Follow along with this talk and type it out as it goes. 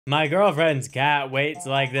My girlfriend's cat waits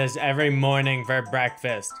like this every morning for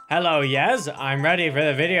breakfast. Hello, yes, I'm ready for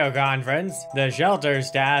the video conference. The shelter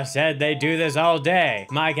staff said they do this all day.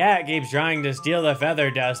 My cat keeps trying to steal the feather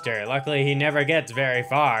duster. Luckily, he never gets very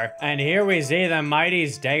far. And here we see the mighty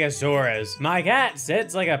Stegosaurus. My cat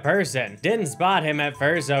sits like a person. Didn't spot him at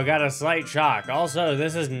first, so got a slight shock. Also,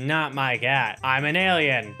 this is not my cat. I'm an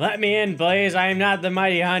alien. Let me in, please. I am not the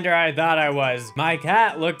mighty hunter I thought I was. My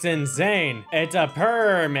cat looks insane. It's a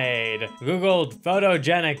mermaid. Googled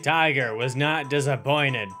photogenic tiger, was not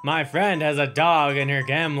disappointed. My friend has a dog in her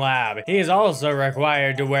chem lab. He's also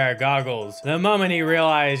required to wear goggles. The moment he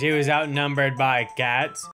realized he was outnumbered by cats,